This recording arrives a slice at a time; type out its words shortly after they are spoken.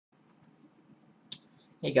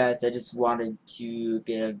Hey guys, I just wanted to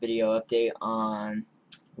get a video update on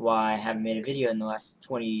why I haven't made a video in the last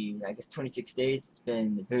 26 days. It's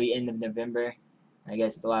been the very end of November. I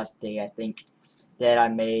guess the last day I think that I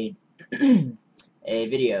made a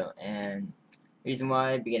video. And the reason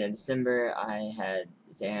why, beginning of December, I had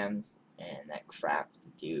exams and that crap to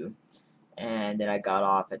do. And then I got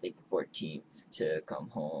off, I think, the 14th to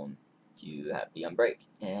come home to be on break.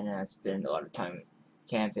 And I spent a lot of time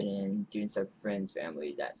camping and doing stuff with friends,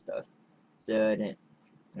 family, that stuff. So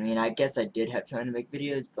I guess I did have time to make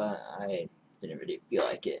videos, but I didn't really feel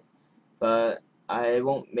like it. But I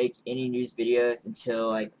won't make any news videos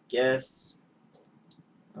until I guess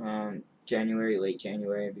January, late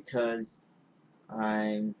January, because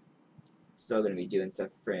I'm still gonna be doing stuff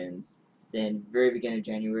with friends. Then very beginning of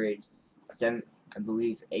January 7th, I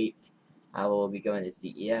believe 8th, I will be going to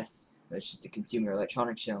CES, which is the Consumer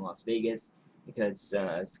Electronics Show in Las Vegas, because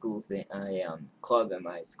club at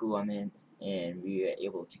my school I'm in, and we were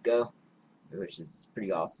able to go, which is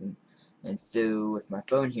pretty awesome. And so with my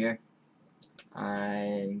phone here,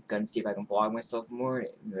 I'm gonna see if I can vlog myself more.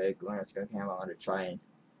 Like when I was going camera, I want to try and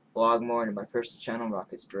vlog more into my personal channel,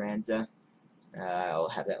 Rock Esperanza. I'll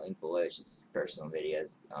have that link below. It's just personal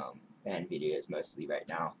videos, and videos mostly right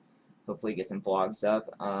now. Hopefully get some vlogs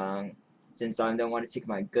up. Since I don't want to take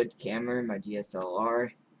my good camera, my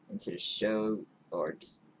DSLR, into the show or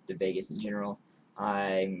just the Vegas in general,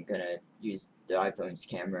 I'm gonna use the iPhone's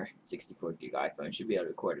camera. 64 gig iPhone should be able to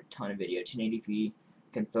record a ton of video. 1080p,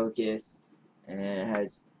 can focus, and it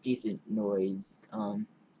has decent noise.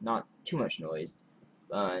 Not too much noise,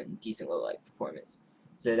 decent low light performance.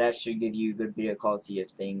 So that should give you good video quality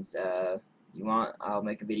of things you want. I'll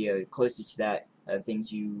make a video closer to that of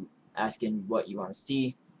things you asking what you want to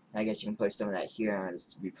see. I guess you can post some of that here and I'll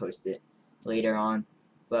just repost it later on.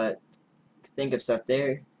 But think of stuff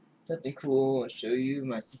there. Something cool I'll show you.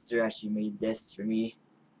 My sister actually made this for me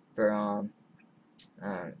for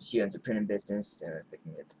she owns a printing business, and if I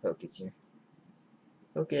can get the focus here.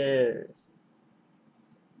 Focus.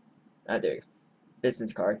 There you go.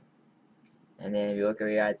 Business card. And then if you look over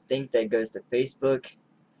here, I think that goes to Facebook,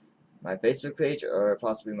 my Facebook page, or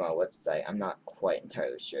possibly my website. I'm not quite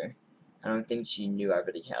entirely sure. I don't think she knew I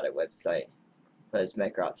really had a website, but it's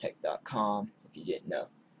microtech.com if you didn't know.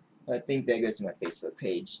 But I think that goes to my Facebook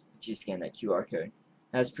page if you scan that QR code.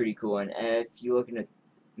 That's pretty cool. And if you look into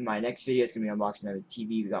my next video, it's going to be unboxing another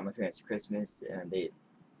TV. We got my parents for Christmas, and they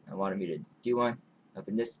wanted me to do one. Up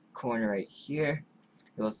in this corner right here,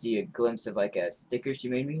 you'll see a glimpse of like a sticker she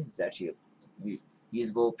made me. It's actually a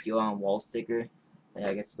usable peel-on wall sticker, and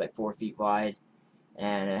I guess it's like 4 feet wide,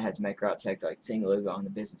 and it has Microtech like same logo on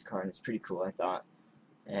the business card, and it's pretty cool, I thought.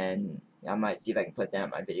 And I might see if I can put that in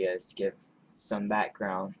my videos to give some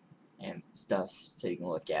background and stuff so you can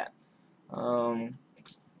look at.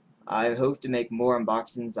 I hope to make more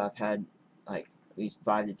unboxings. I've had like at least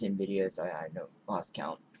 5 to 10 videos, I know, lost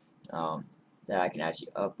count, that I can actually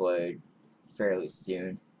upload fairly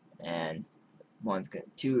soon, and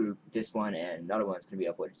this one and another one's gonna be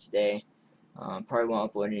uploaded today. Probably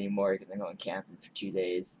won't upload it anymore because I'm going camping for 2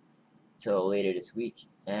 days till later this week,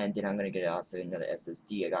 and then I'm gonna get also another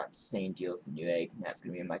SSD. I got the same deal for Newegg, and that's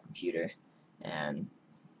gonna be in my computer, and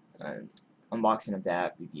unboxing of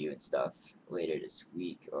that, review and stuff later this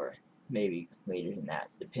week, or maybe later than that,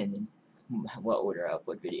 depending what order I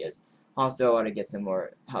upload videos. Also, I want to get some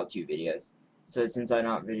more how-to videos. So since I'm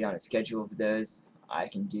not really on a schedule for those, I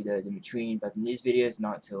can do those in between, but the news videos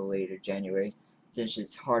not till later January, since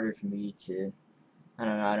it's harder for me to, I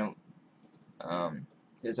don't know,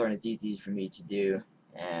 those aren't as easy for me to do,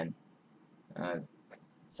 and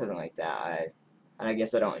something like that. I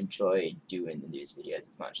guess I don't enjoy doing the news videos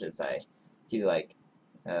as much as I do like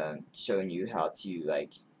showing you how to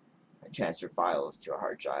like transfer files to a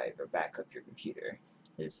hard drive or back up your computer.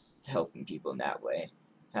 Is helping people in that way.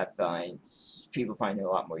 People find it a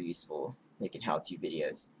lot more useful making how-to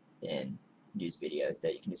videos than news videos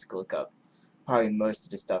that you can just look up. Probably most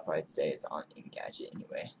of the stuff I'd say is on Engadget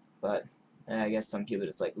anyway, but I guess some people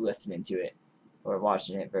just like listening to it or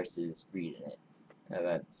watching it versus reading it.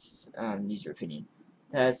 That's use your opinion.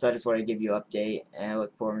 I just wanted to give you an update, and I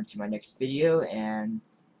look forward to my next video. And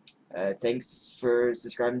thanks for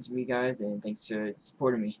subscribing to me, guys, and thanks for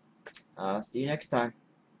supporting me. See you next time.